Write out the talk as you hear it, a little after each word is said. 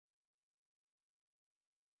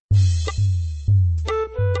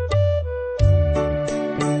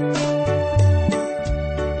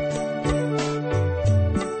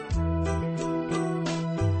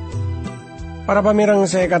Para pamirang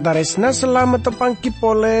saya kataresna selamat tepangki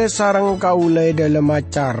pole sarang kaule dalam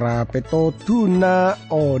acara petotuna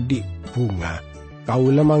odi bunga.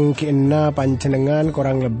 Kaula mangkina pancenengan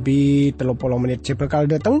kurang lebih 30 menit bakal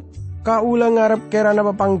dateng. Kaula ngarep kerana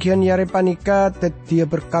pepanggian yare panika tetia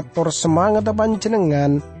berkator semangat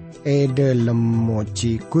pancenengan dalam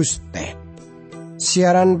moji Guste.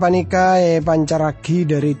 Siaran panika pancaraki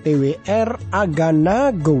dari TWR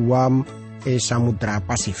Agana Gewam Samudra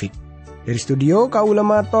Pasifik. Dari studio kaula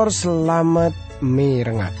matur selamat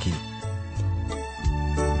mirengaki.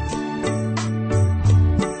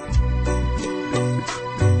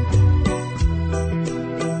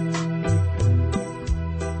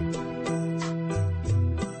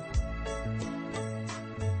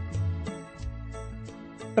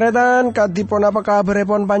 Redan kadipun apa kabar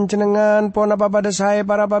pon panjenengan pon apa pada saya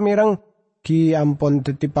para pamireng ki ampun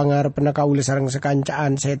teti pangarep kaula sareng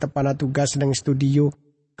sekancaan saya tepana tugas sedang studio.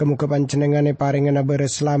 Kemuka panjenengan paringen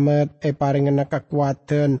beres selamat, paringen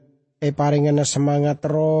kekuatan, paringen semangat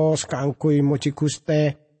terus kaangkui moci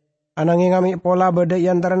Guste. Ananging ngami pola beda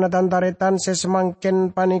yantarana tantaretan sesemangken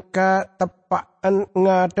panika tepaan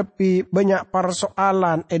ngadepi banyak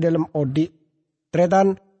persoalan dalam odi.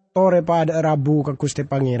 Tretan tore pada Rabu ke Guste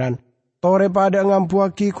Pangeran. Tore pada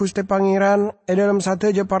ngampuaki Guste Pangeran dalam satu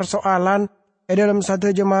je persoalan, dalam satu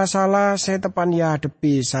je masalah saya tepan ya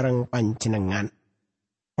depi sareng panjenengan.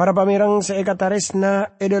 Para pamirang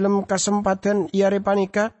seekataresna dalam kesempatan iare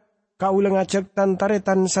panika kaula ngajak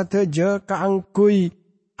tantaretan sateja kaangkui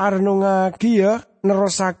arnunga kia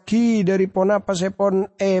nerosaki dari pona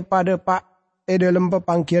pasepon pada pak dalam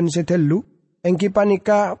pepanggian setelu engki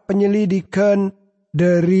panika penyelidikan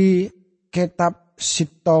dari kitab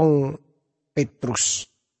Sitong Petrus.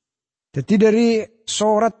 Jadi dari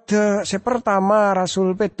surat sepertama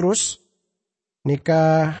Rasul Petrus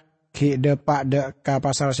nikah Ki depak ka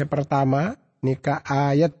pasal pertama nika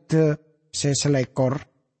ayat seselekor.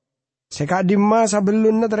 Seka dima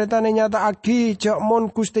sabelun na teretane nyata aki cak mon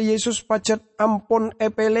Gusti Yesus pacet ampon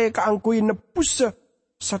epele kaangkui nepus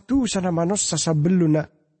satu sana manos sasabelun na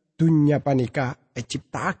dunya panika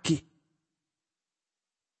cipta aki.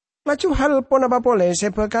 Laju hal pon apa pole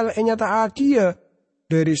sebekal nyata aki ya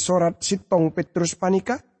dari surat Sitong Petrus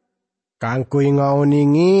panika. Kaangkui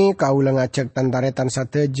ngauningi kaula ngajak tantaretan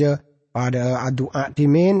sateja pada adua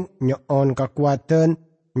dimin nyoon kekuatan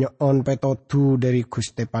nyoon petotu dari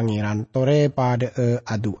Guste Pangeran tore pada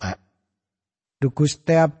adua. Du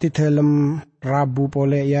Guste abdi dalem Rabu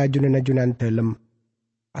pole ya junan dalem.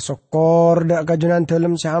 Asokor dak kajunan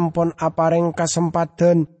dalem sampon apareng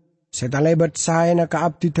kesempatan setalebat saya na ka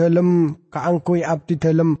abdi dalem kaangkui abdi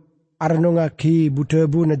dalem arno ngagi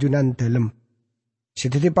budabu najunan dalem.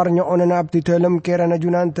 Sediti parnyoon abdi dalem kera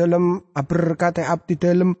najunan dalem aberkate abdi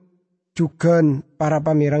dalem juga para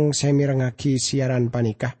pamirang semirengaki siaran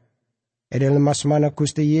panikah. Dalam asmana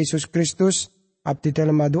Gusti Yesus Kristus abdi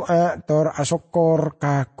dalem doa tor asokor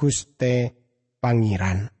ka Guste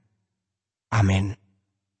Pangeran. Amin.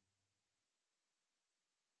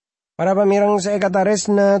 Para pamirang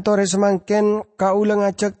seekataresna tore semangken kaula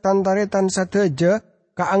ngajak tantaretan sateja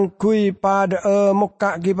kaangkui pada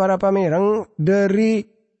muka ki para pamirang dari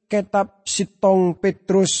kitab Sitong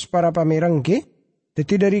Petrus para pamirang ki.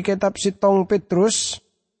 Jadi dari kitab Sitong Petrus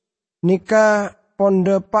nika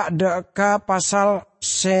ponde pak deka pasal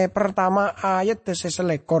pertama ayat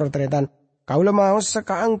seselekor tretan. Kaula mau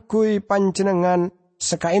sekaangkui panjenengan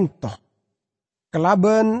sekaintoh.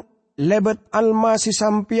 Kelaben lebet alma si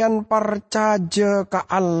sampian parcaja ka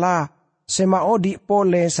Allah semaodi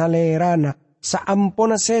pole salerana.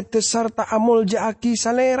 Saampona sete serta amul jaaki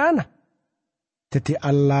salerana. Jadi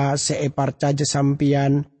Allah seeparcaja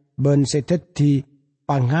sampian ben seteti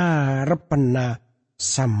pangarepena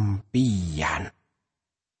sampian.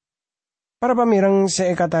 Para pamirang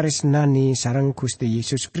seekatarisnani sareng Gusti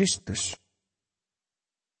Yesus Kristus.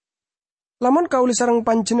 Lamun kauli sareng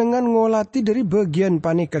panjenengan ngolati dari bagian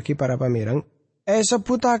panikaki para pamirang,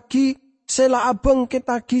 sebutaki sela abeng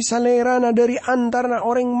ketaki salerana dari antara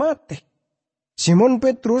orang mati. Simon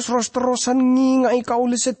Petrus ros-terosan ngingai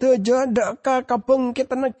kauli seteja daka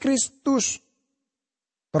kabengkitan Kristus.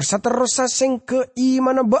 Tersa sing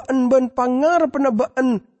keiman baan ban pangarep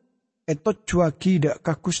baan eto cuaki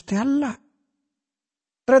daka Gusti Allah.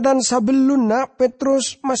 Tredan sabeluna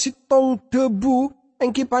Petrus masih tong debu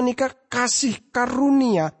engki panika kasih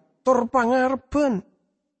karunia tor pangarepen.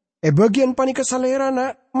 Bagian panika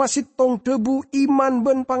salerana masih tong debu iman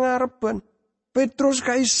ban pangarepen. Petrus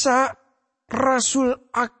kaisa Rasul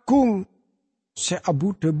Agung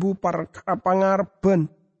seabu debu para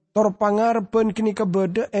pangarben tor pangarben kini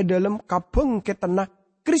kebeda dalam kabeng ketenah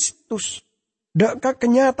Kristus Deka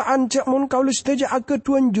kenyataan cak mun kaulis teja aga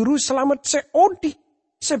tuan juru selamat seodi.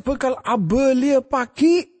 Sebekal abelia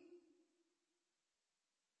pagi.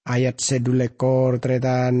 Ayat sedulekor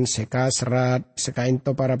tretan seka serat seka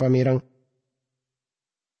into para pamirang.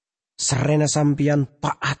 Serena sampian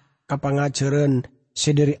taat kapangajaran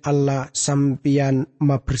sederi Allah sampian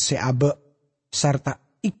maberseabe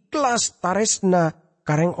sarta ikhlas taresna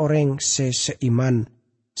kareng oreng seiman.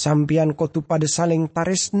 Sampian kotu pada saling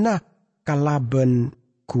taresna kalaben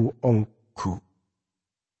ku ongku.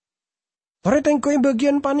 Toreteng koe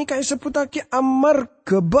bagian panika seputaki amar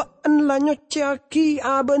gebaan lanyo ciaki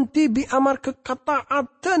abenti bi amar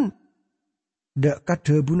kekataatan. Dak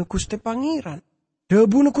kadebuna Gusti Pangeran.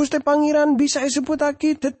 Debuna Gusti Pangeran bisa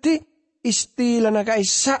seputaki dadi istilah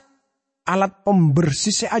kaisa alat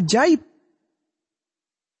pembersih seajaib.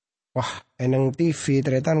 Wah, eneng TV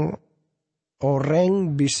teretan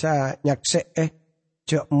orang bisa nyakse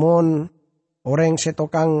cek mon orang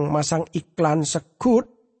setokang masang iklan sekut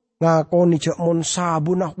ngakoni cek mon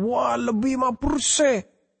sabunah wah lebih mapurse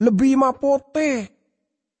lebih mapote.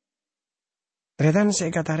 Teretan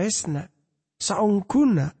saya kata resna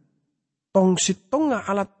saungguna tong sitonga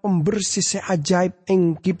alat pembersih seajaib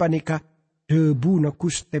engki panika debuna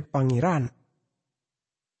Gusti Pangeran.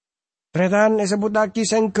 Tretan esebutaki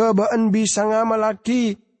seng kebaan bisa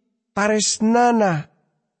ngamalaki taresnana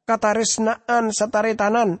kataresnaan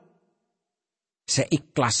sataretanan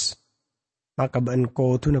seikhlas maka baan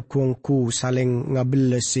ko tu naguangku saling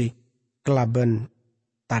ngabelesi kelaban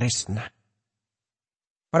taresna.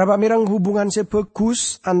 Para pamirang hubungan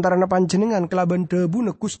sebagus antara panjenengan kelaban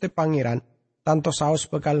debu Gusti Pangeran. Tanto saos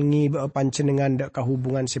bekal ngibe panjenengan dak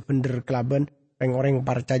kahubungan sebender kelaban peng-oreng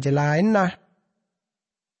parcaja lain nah.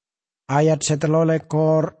 Ayat 13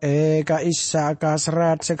 kaisa ka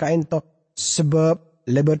serat sekaento sebab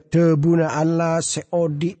lebet debuna Allah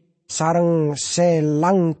seodi sareng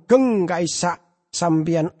selanggeng kaisa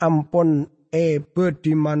sampian ampun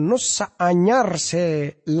bedi manusia anyar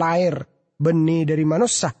se lair. Beni dari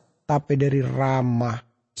manusia, tapi dari ramah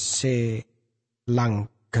selanggeng.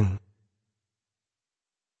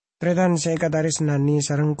 Tretan saya kataris nani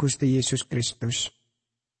sareng Gusti Yesus Kristus.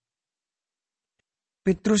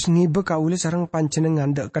 Petrus ngibe kaule sareng panjenengan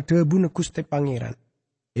dak kadebu Gusti Pangeran.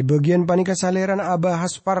 Bagian panika saleran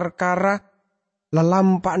abahas perkara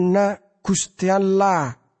lelampana Gusti Allah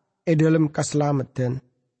dalam keselamatan.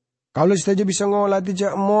 Kaule saja bisa ngolah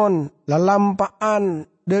dijak mon lelampaan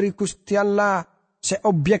dari Gusti Allah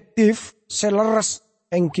seobjektif seleres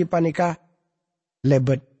engki panika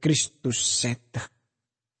lebet Kristus seta.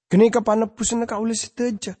 Kenika panepusna kaula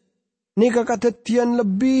seteja. Nika kadadian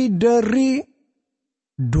lebih dari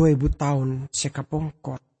 2000 tahun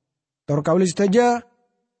sekapongkot. Tor kaula seteja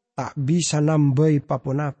tak bisa nambai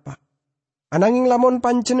papun apa. Ananging lamun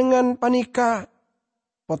panjenengan panika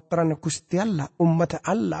putrana Gusti Allah, umat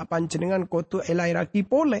Allah panjenengan kotu elairaki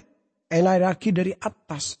pole. Elairaki dari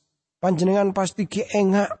atas. Panjenengan pasti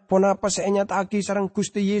kiengak ponapa senyataki sareng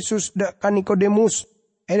Gusti Yesus dak ka Nikodemus.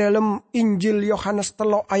 Dalam Injil Yohanes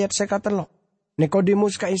 3 ayat 13.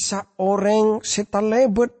 Nikodemus kaisa orang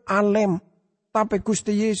setalebet alem. Tapi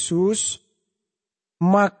Gusti Yesus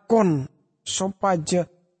makon sopaja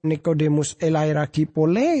Nikodemus elairaki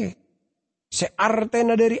pole.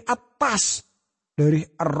 Seartena dari atas. Dari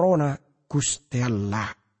arona Gusti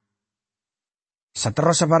Allah.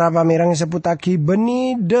 Seterusnya para pamirang seputaki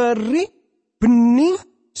benih dari benih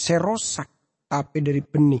serosak. Tapi dari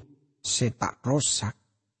benih setak rosak.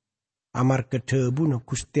 Amar kedebu no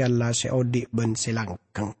Gusti Allah seodik ben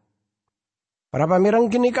selangkeng. Para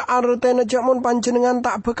pamirang kini ke artena jamon panjenengan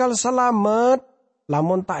tak bekal selamat.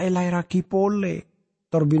 Lamun tak elairaki pole.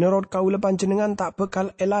 Torbinerot kaula panjenengan tak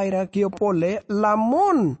bekal elairaki pole.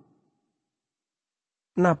 Lamun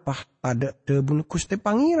napah pada debu no Gusti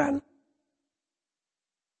Pangeran.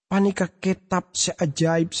 Panika kitab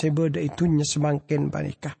seajaib sebeda itunya semakin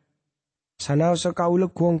panika. Sana sa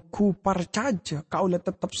kaula guangku parcaja. Kaula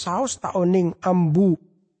tetap saos taoning ambu.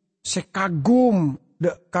 Sekagum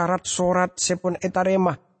de karat sorat sepon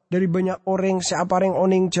etaremah. Dari banyak orang seapareng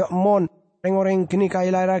oning jakmon. Reng orang kini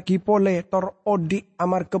kailaragi pole tor odi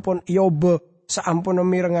amar kepon yobe. Saampun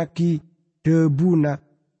mirengagi debuna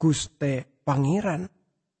Guste Pangeran.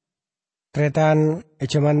 Tretan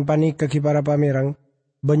ejaman panika ki para pamirang.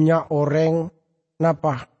 Banyak orang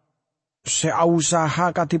napa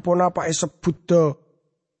seusaha katipun apa sebut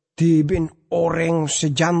dibin orang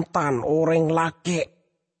sejantan, orang laki.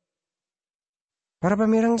 Para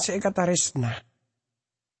pamirang seikataresna.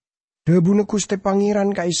 Debune Gusti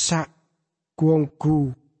Pangeran kaisa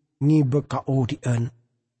guangku ngibe kaodian.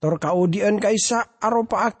 Tor kaodian kaisa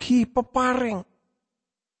aropa aki pepareng.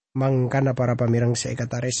 Mangkana para pamirang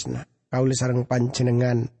seikataresna. Kaula sareng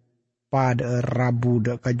panjenengan pada Rabu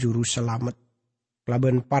dek ka juru selamat.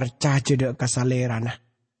 Kelaban parcah dek kasalerana.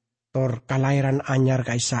 Tor kalairan anyar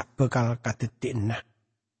kaisa bekal katetikna.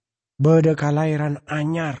 Beda kalairan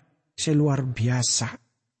anyar seluar biasa.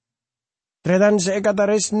 Tretan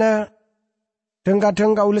seikataresna.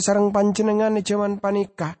 Kadang kaula sareng panjenengan jaman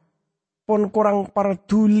panika. Pon kurang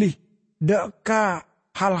parduli dek ka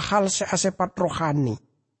hal-hal seasepat rohani.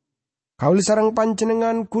 Kaula sareng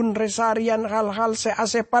panjenengan kun resarian hal-hal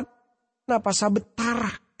seasepat napa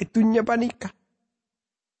sabetara itunya panika.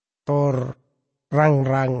 Tor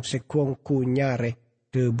rang-rang sekuongku nyare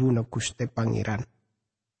debuna Gusti Pangeran.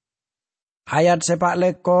 Ayat sepak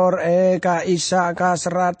lekor ka isa ka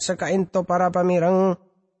serat sekainto para pamirang.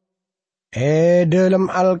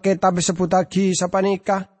 Dalam Alkitab seputagi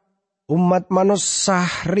sapanika. Umat manusia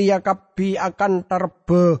ria kapi akan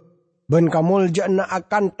terbe. Ben kamul jana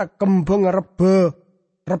akan tekembeng rebe.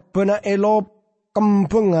 Rebena elop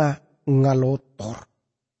kembenga ngalotor.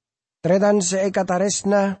 Tretan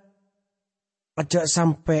seikataresna. Aja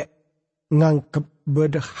sampai ngangkep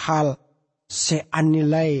beda hal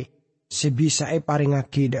seanilai sebisa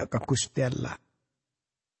paringaki dak ka Gusti Allah.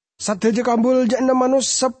 Sadeja kambul jana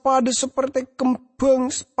manusia pada seperti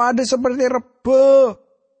kembeng, pada seperti rebe.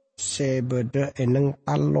 Sebeda eneng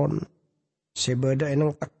talon. Sebeda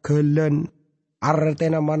enang tegelan,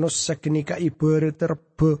 artena manusia kini ka ibarat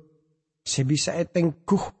terbe, sebisa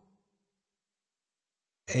etengguh.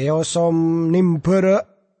 Eosom nimbere,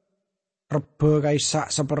 rebe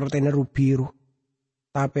kaisa seperti neru biru,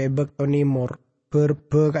 tapi bekto nimor,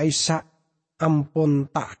 berbe kaisa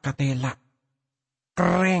ampun tak katela,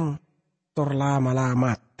 kereng, tur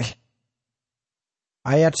lama-lama teh.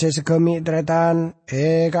 Ayat sesegemi tretan,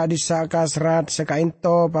 kak disaka serat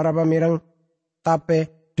sekainto para pamirang,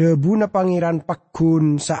 tapi debu na pangeran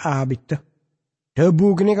pakun saabit.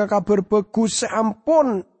 Debu kini kabar bagus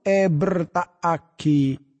seampun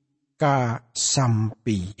bertaaki ka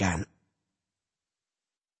sampian.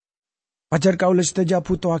 Pajar kaulis teja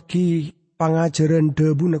putuaki pangajaran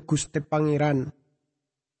debu na Gusti Pangeran.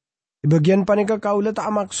 Di bagian panika kaula tak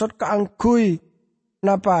maksud kaangkuy.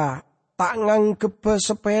 Napa tak nganggep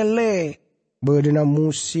sepele. Bedena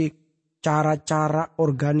musik. Cara-cara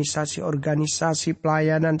organisasi-organisasi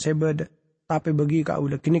pelayanan sebeda. Tapi bagi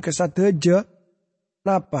kaulah kini kesadeja.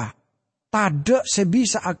 Napa? Tada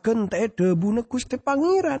sebisa akan te debu na Gusti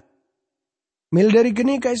Pangeran. Mil dari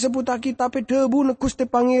gini kai sebutaki tapi debu na Gusti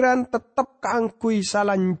Pangeran tetap kaangkui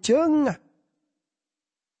salanjengah.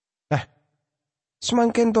 Nah,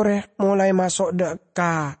 semangkin tore mulai masuk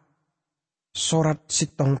deka surat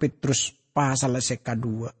sitong Petrus pasal seka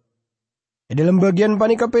 2. Dalam bagian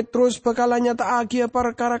panika Petrus bakalannya taagi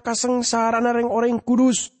perkara kasengsaraan reng orang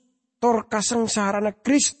kudus, tor kasengsaraan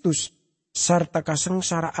Kristus, serta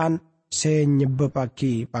kasengsaraan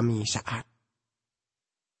senyebabagi pamisaan.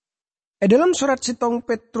 Dalam surat sitong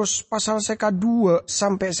Petrus pasal seka 2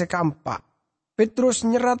 sampai seka 4, Petrus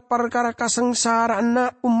nyerat perkara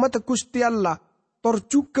kasengsaraan umat Gusti Allah, tor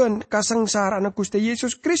juga kasengsaraan Gusti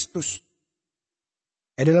Yesus Kristus.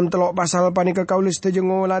 Dalam telok pasal panika kaulis teja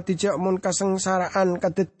ngolati jak mon kasengsaraan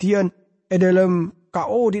kadedian dalam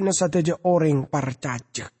kaodina sadeja orang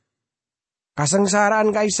parcaja.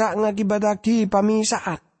 Kasengsaraan kaisa ngakibadaki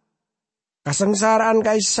pamisaan. Kasengsaraan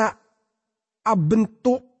kaisa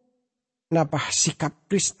abentuk napa sikap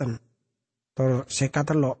Kristen. Tor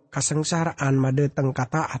sekatelok kasengsaraan madeteng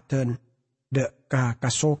kataatan de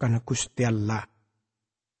kasokan Gusti Allah.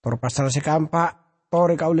 Tor pasal sekampak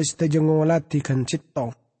tori kaulis teja ngolati kan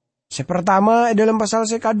citong. Sepertama dalam pasal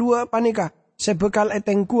seka 2 panika. Sebekal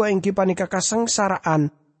etengku engki panika kasengsaraan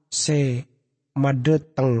se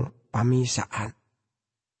madeteng pamisaan.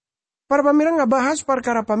 Para pamirang ngabahas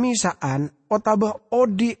perkara pamisaan. Otabah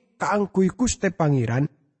odi kaangkui Gusti Pangeran.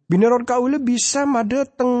 Binerot kaule bisa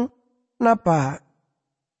madeteng napa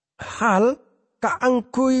hal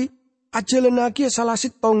kaangkui ajelenaki salah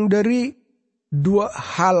sitong dari 2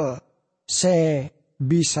 hal se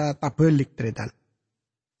bisa tabelik tretan.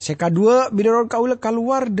 Seka 2 binerol kaula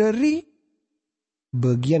keluar dari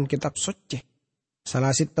bagian kitab suci. Salah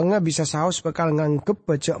sitongnya bisa saus bakal nganggep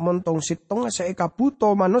bajak montong sitongnya seeka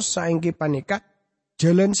buto manusia engki panika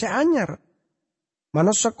jalan seanyar.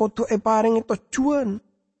 Manusia kudu paring itu cuan.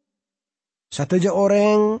 Sateja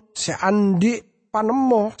orang seandi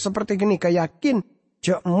panemo seperti gini kayakin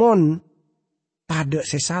jak mon tada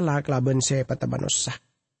sesalah kelaban se pata manusia.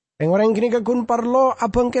 Yang orang gini kagun parlo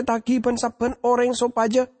abang ketagi pensaban orang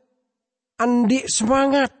sopaja andi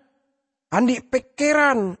semangat, andi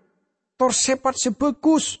pikiran, tor sepat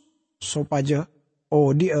sebagus sopaja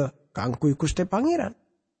dia kaangkui Gusti Pangeran.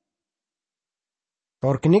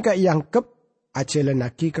 Tor kini ka iangkep ajalan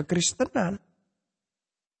lagi kekristenan.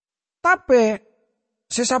 Tapi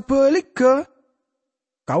sesabalik ke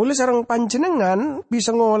kaule sarang panjenengan bisa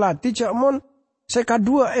ngolati jakmon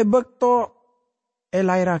sekadua ebekto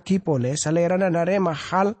elairaki pole salerana nare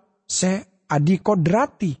mahal se adi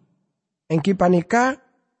kodrati. Engki panika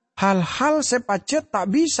hal-hal sepacet tak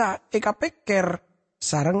bisa eka peker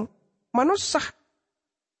sarang manusia.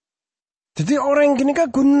 Jadi orang gini ka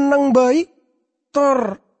gunang baik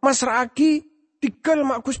tor masraki tinggal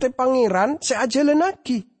mak Gusti Pangeran seajalan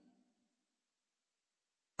lagi.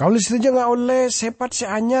 Kaule setuju nggak oleh sepat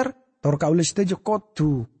seanyar tor kaule setuju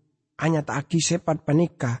kodu anyat aki sepat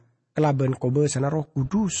panika kelaban kobe sana Roh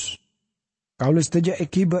Kudus. Kaule setuju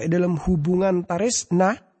ekiba dalam hubungan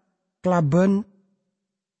taresna kelaban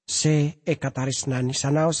se eka taresnani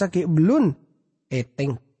sana usaki belun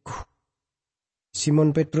etengku.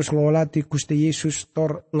 Simon Petrus ngolati Gusti Yesus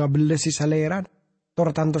tor ngabelesi saleran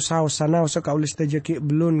tor tanto saos sana usa kaule setuju ki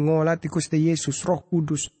belun ngolati Gusti Yesus Roh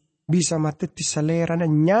Kudus bisa mateti saleran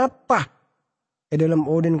nyata dalam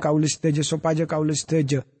odin kaule setuju sopaja kaule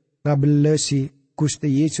setuju ngabelesi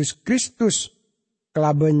Gusti Yesus Kristus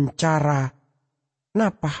kelaban cara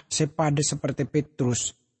napa sepada seperti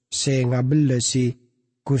Petrus se ngabelesi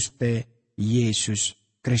Gusti Yesus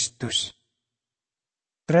Kristus.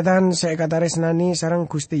 Tretan saya kataresnani sarang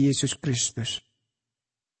Gusti Yesus Kristus.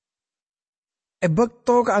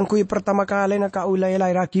 Ebekto kaangkui pertama kali na kaulay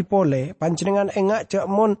lairaki pole panjenengan engak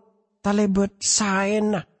jakmon talebet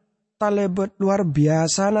saena talebet luar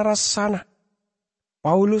biasa na rasana.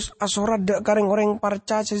 Paulus asorat dek kareng orang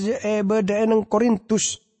parca seje beda eneng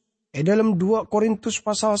Korintus. Dalam 2 Korintus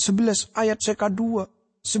pasal 11 ayat seka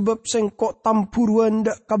 2. Sebab sengkok tampuruan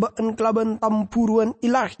dak kabaan kelaban tampuruan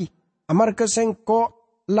ilahi. Amarga sengkok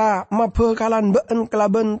la mabekalan baan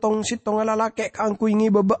kelaban tong sitong lalake kaangku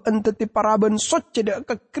ingi babaan teti paraban soce dak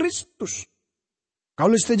ke Kristus.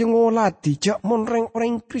 Kalau setuju ngolati jak monreng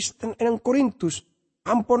orang Kristen enang Korintus.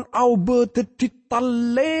 Ampon aube teti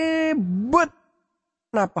talebet.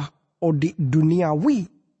 Napa? Odi duniawi.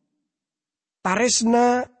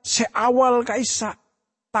 Taresna seawal kaisa.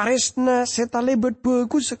 Taresna setalebet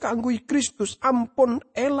bagus sekaanggui Kristus. Ampun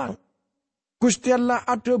elang. Gusti Allah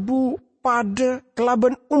ada bu pada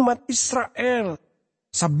kelaban umat Israel.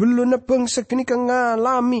 Sebelum bangsa kini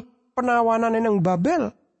ngalami penawanan yang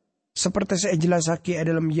Babel. Seperti saya jelasaki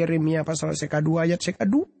dalam Yeremia pasal seka 2 ayat seka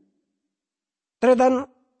 2. Tretan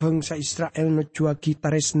bangsa Israel nujuaki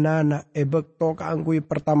taresnana ebekto kaanggui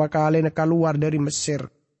pertama kali keluar dari Mesir.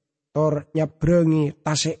 Tor nyabrengi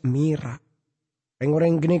tasek mira.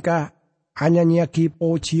 Orang gini ka hanya nyaki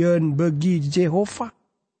pujian bagi Jehovah.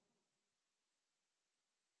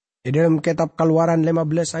 Di dalam kitab Keluaran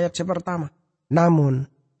 15 ayat pertama. Namun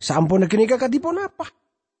sampun gini ka katipon apa?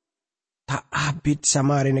 Tak abid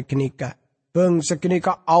samari gini ka. Bangsa gini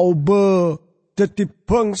ka aube jadi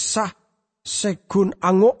bangsa segun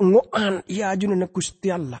angok-ngokan ia ajun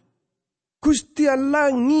Gusti Allah. Gusti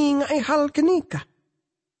Allah ngingai hal gini ka.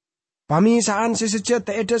 Pamisaan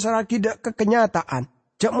sesejata eda saraki dak kekenyataan.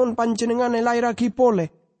 Jakmun panjenengan lairaki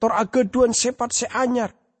pole. Tor ageduan sepat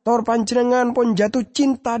seanyar. Tor panjenengan pun jatuh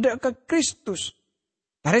cinta dak ke Kristus.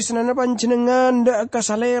 Taresnana panjenengan dak ke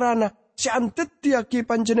salerana. Si antetiaki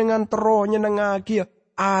panjenengan tero nyenengaki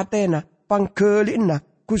Atena panggelina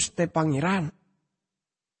Gusti Pangeran.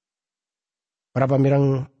 Para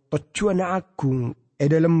pamirang tujuan agung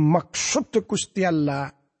dalam maksud Gusti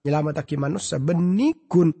Allah nyelamataki manusia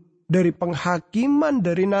benikun dari penghakiman,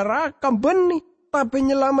 dari neraka benih. Tapi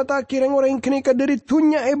nyelamat akhirnya orang kini dari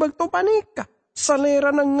dunia ebak to panika.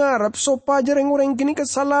 Salera ngarap sopaja orang kini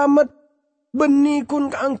selamat. Benih kun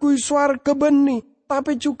keangkui swarga benih.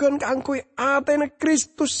 Tapi juga keangkui Atena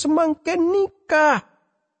Kristus semangken nikah.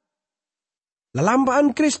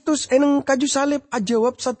 Lelambaan Kristus eneng kaju salib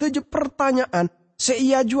ajawab satu je pertanyaan.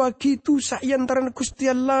 Seia jua gitu saiantaran Gusti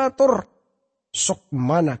Allah tor. Sok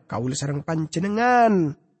mana kaula sareng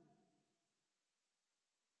panjenengan.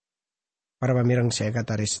 Para pamirang saya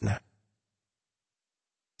kata resna.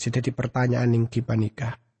 Sedadi pertanyaan yang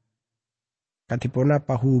kipanika. Katipun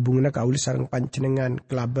apa hubungna kauli sareng panjenengan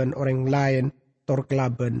kelaban orang lain tor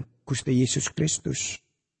kelaban Gusti Yesus Kristus.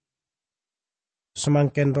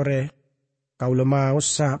 Semangken tore kaula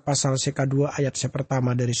maos sa pasal seka 2 ayat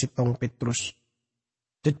pertama dari sitong Petrus.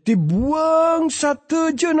 Jadi buang satu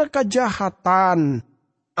jena kejahatan.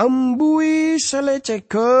 Ambui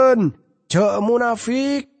seleceken. Cek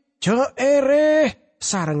munafik. Cek ereh,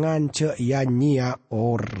 sarangan cek nyia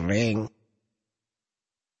oreng.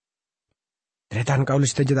 Tretan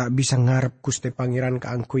kaulis teja tak bisa ngarep Gusti Pangeran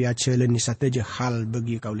kaangku ya jalan ni sateja hal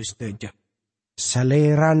bagi kaulis teja.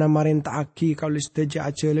 Selera na marenta aki kaulis deja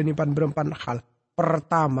aja lenipan berempan hal.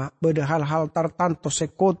 Pertama, beda hal-hal tertanto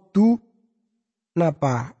sekotu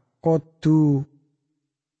napa kotu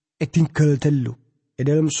tinggal dulu.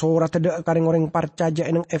 Dalam surat ada karing orang parcaja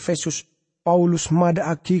enang Efesus Paulus mada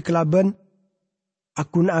aki kelaban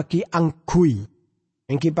akun aki angkui.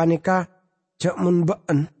 Engki panika jak mun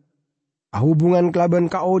been. Hubungan kelaban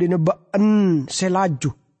kau dina been selaju.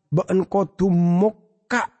 Been kotu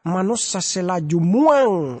moka manusia selaju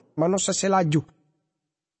muang. Manusia selaju.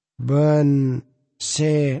 Ben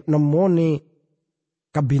se nemoni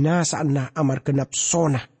kabinasaan na amar kenap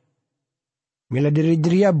sona. Mila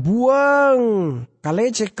diri-diria buang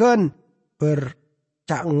kalecekan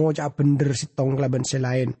cak ngocak bener si tong kelaban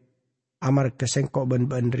selain amar kesengkok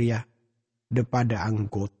ben ria depada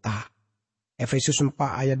anggota. Efesus 4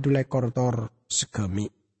 ayat 2 kortor segemi.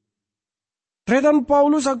 Tretan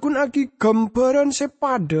Paulus akun aki gambaran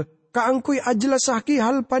sepada kaangkui ajelasaki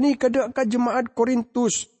hal pani kada ka jemaat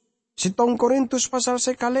Korintus. Sitong Korintus pasal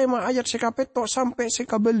sekalema ayat sekapetok sampai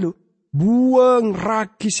sekabelu. Buang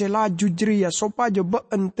raki selaju jeria sopaja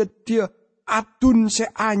been tetia atun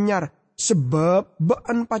seanyar sebab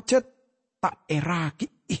been pacet tak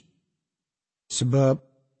eraki. Sebab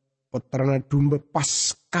potrana dumba pas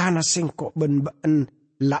kana sengkok been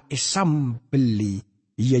la esam beli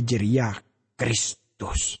ya jeria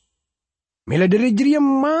Kristus. Mila dari jeria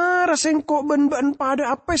marah sengkok been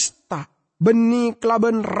pada apesta. Beni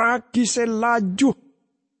kelaban raki selaju.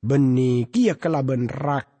 Beni kia kelaban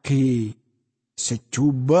raki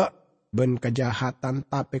secuba ben kejahatan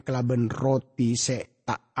tapi kelaban roti se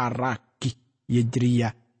tak araki yejria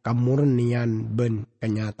kamurnian ben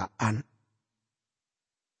kenyataan.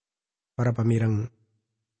 Para pamirang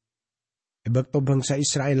ebek to bangsa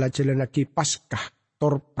Israel aja laki Paskah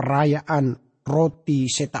tor perayaan roti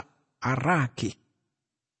se tak araki.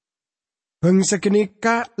 Bangsa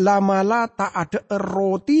kenika lamala tak ada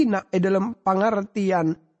roti na dalam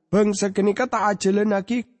pengertian bangsa kenika tak ajalan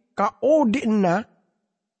lagi ka odina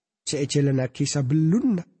sejalan lagi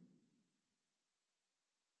sebelumnya.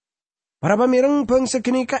 Para pamirang bangsa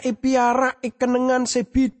kenika ipiara ikenengan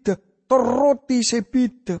sebida roti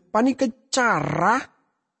sebida pani kecara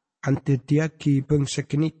ante diagi bangsa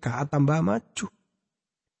kenika atambah maju.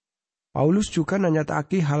 Paulus juga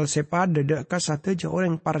nanyataki hal sepada dek sateja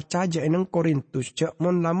orang parcaja enang Korintus jak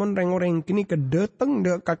mon lamun reng orang kini kedeteng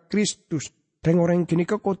dek ka Kristus reng orang kini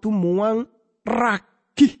ke kotu muang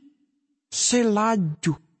raki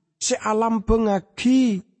selaju sealam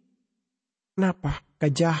pengaki napa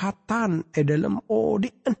kejahatan dalam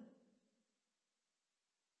odien.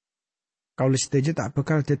 Kaulis teja tak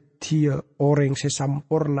bekal tetia orang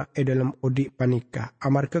sesampurna dalam odi panika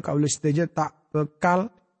amarga kaulis teja tak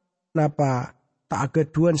bekal napa tak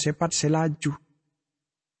keduan sepat selaju.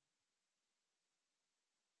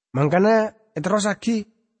 Makanya terus lagi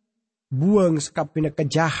buang sekapina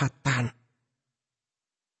kejahatan.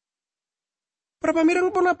 Berapa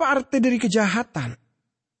mirang pun apa arti dari kejahatan?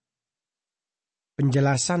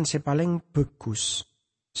 Penjelasan sepaling bagus.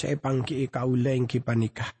 Saya pangki kaula yang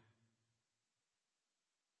kipanikah.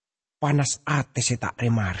 Panas ate setak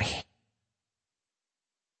remare.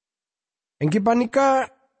 Yang kipanikah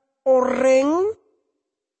orang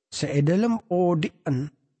sedalam odien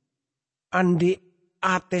andi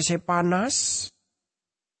ate sepanas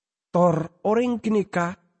tor orang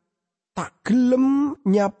kinika tak gelem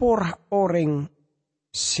nyapor orang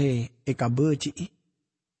se eka beci.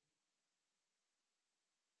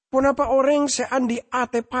 Punapa orang se andi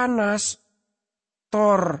ate panas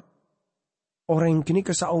tor orang kini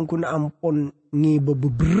kesaungkun ampun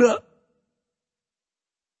ngibebebra.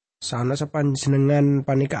 Sana sepanjenengan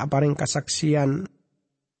panika aparing kasaksian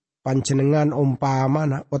panjenengan umpama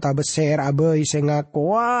na kota beser abai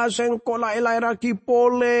sengako sengko lai raki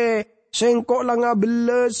pole sengko la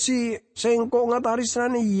ngabelesi sengko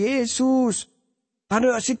ngatarisani Yesus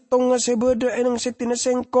tada sitong nga sebeda enang setina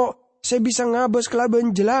sengko se bisa ngabas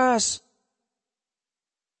kelaban jelas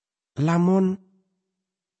lamun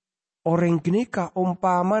orang kini ka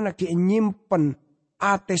umpama na ki nyimpen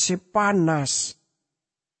ate se panas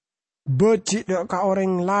becik dek ka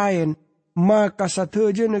orang lain, maka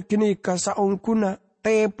sateja na kini ka saungkuna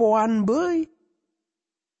tepoan bay.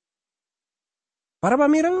 Para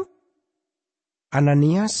pamirang,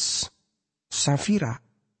 Ananias, Safira,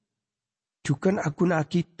 juga aku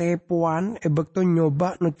aki tepoan, ebek to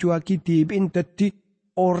nyoba nucuaki dibin dadi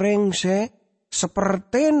orang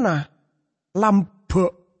sepertena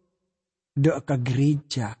lambek dek ka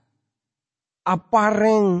gereja.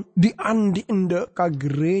 Apareng diandi ende ka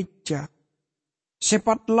gereja.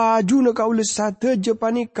 Sepat laju na kaulis sateja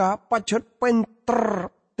panika pacet penter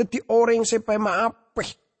dadi orang sepe maapeh.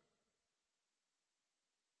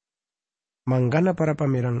 Manggana para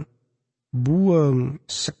pamirang, buang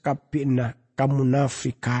sekapina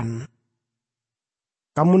kamunafikan.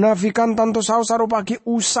 Kamunafikan tanto sausaro pagi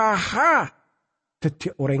usaha dadi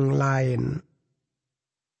orang lain.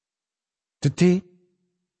 Dadi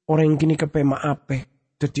orang kini kepe maapeh,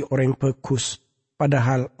 dadi orang bagus,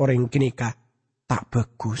 padahal orang kini tak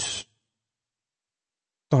bagus.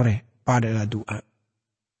 Tore pada doa.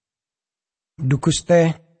 Dukus teh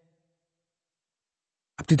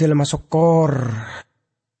abdi dalam masokor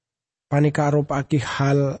panika aropaki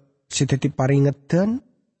hal sedeti paringetan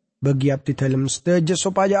bagi abdi dalam sedaja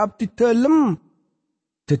supaya abdi dalam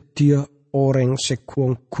dedia orang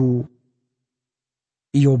sekuangku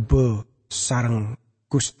iyobe sarang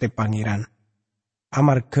Gusti Pangeran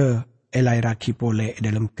amarga elairaki pole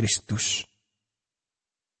dalam Kristus.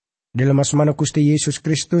 Dalam asmana Gusti Yesus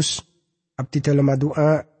Kristus abdi dalam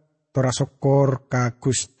doa tora sokor ka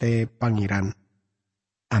Gusti Pangeran.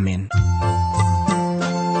 Amin.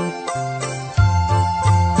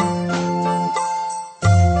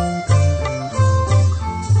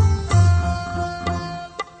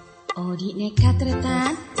 Odi nekat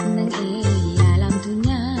retan nang alam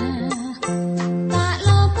dunia, tak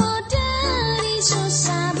lopo dari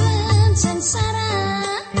susah sengsara.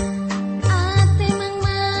 Ate mang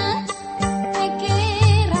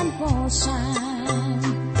pikiran posan,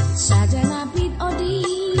 saja napit odi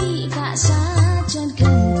kak sajen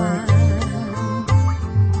gempar.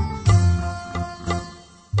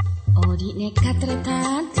 Odi nekat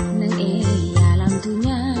retan nang alam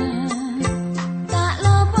dunia.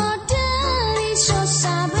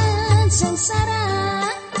 Sengsara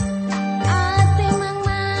ate mang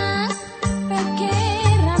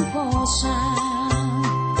pikiran posan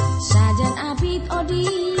sajan abid odi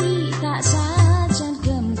tak sajan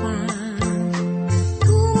gempar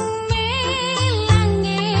kumelange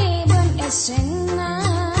ben esena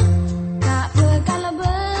tak bekal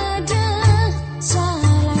beda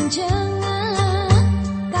salang jengah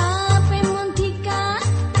tapi muntika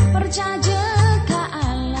percaya ka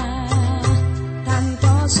Allah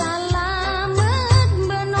tanpa salah.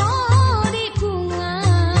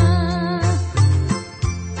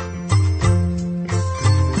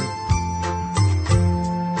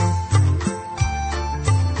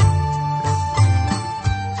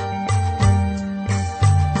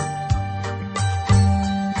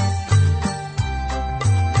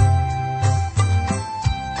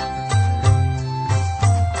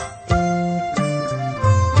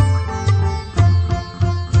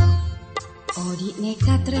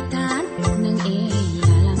 Nekat retan nang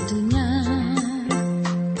alam dunia,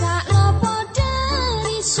 tak lopo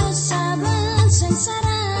dari susah.